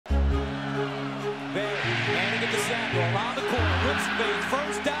around the corner, whips fade,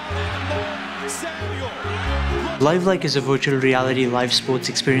 first down and more. Samuel. LiveLike is a virtual reality live sports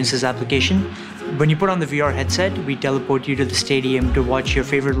experiences application. When you put on the VR headset, we teleport you to the stadium to watch your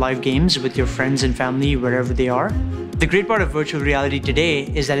favorite live games with your friends and family wherever they are. The great part of virtual reality today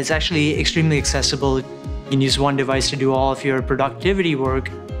is that it's actually extremely accessible. You can use one device to do all of your productivity work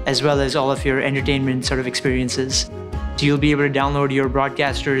as well as all of your entertainment sort of experiences. So you'll be able to download your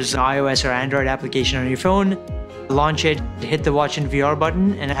broadcaster's iOS or Android application on your phone, launch it, hit the watch in VR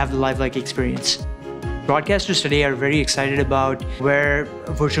button, and have the LiveLike experience. Broadcasters today are very excited about where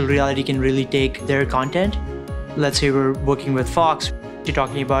virtual reality can really take their content. Let's say we're working with Fox. You're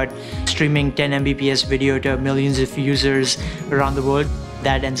talking about streaming 10 Mbps video to millions of users around the world.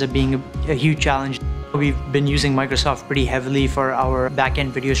 That ends up being a huge challenge. We've been using Microsoft pretty heavily for our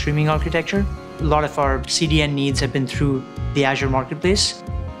back-end video streaming architecture. A lot of our CDN needs have been through the Azure Marketplace.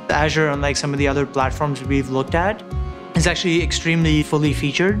 Azure, unlike some of the other platforms we've looked at, is actually extremely fully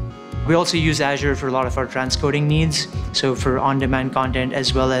featured. We also use Azure for a lot of our transcoding needs, so for on-demand content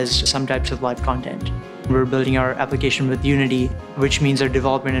as well as some types of live content. We're building our application with Unity, which means our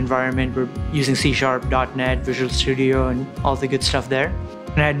development environment, we're using C#, .NET, Visual Studio, and all the good stuff there.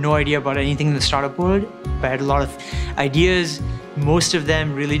 And I had no idea about anything in the startup world. I had a lot of ideas. Most of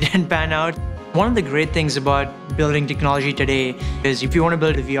them really didn't pan out. One of the great things about building technology today is if you want to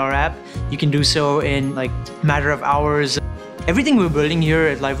build a VR app, you can do so in like a matter of hours. Everything we're building here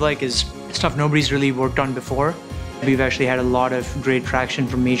at LiveLike is stuff nobody's really worked on before. We've actually had a lot of great traction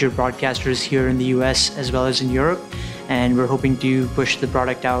from major broadcasters here in the US as well as in Europe, and we're hoping to push the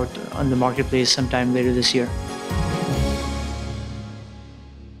product out on the marketplace sometime later this year.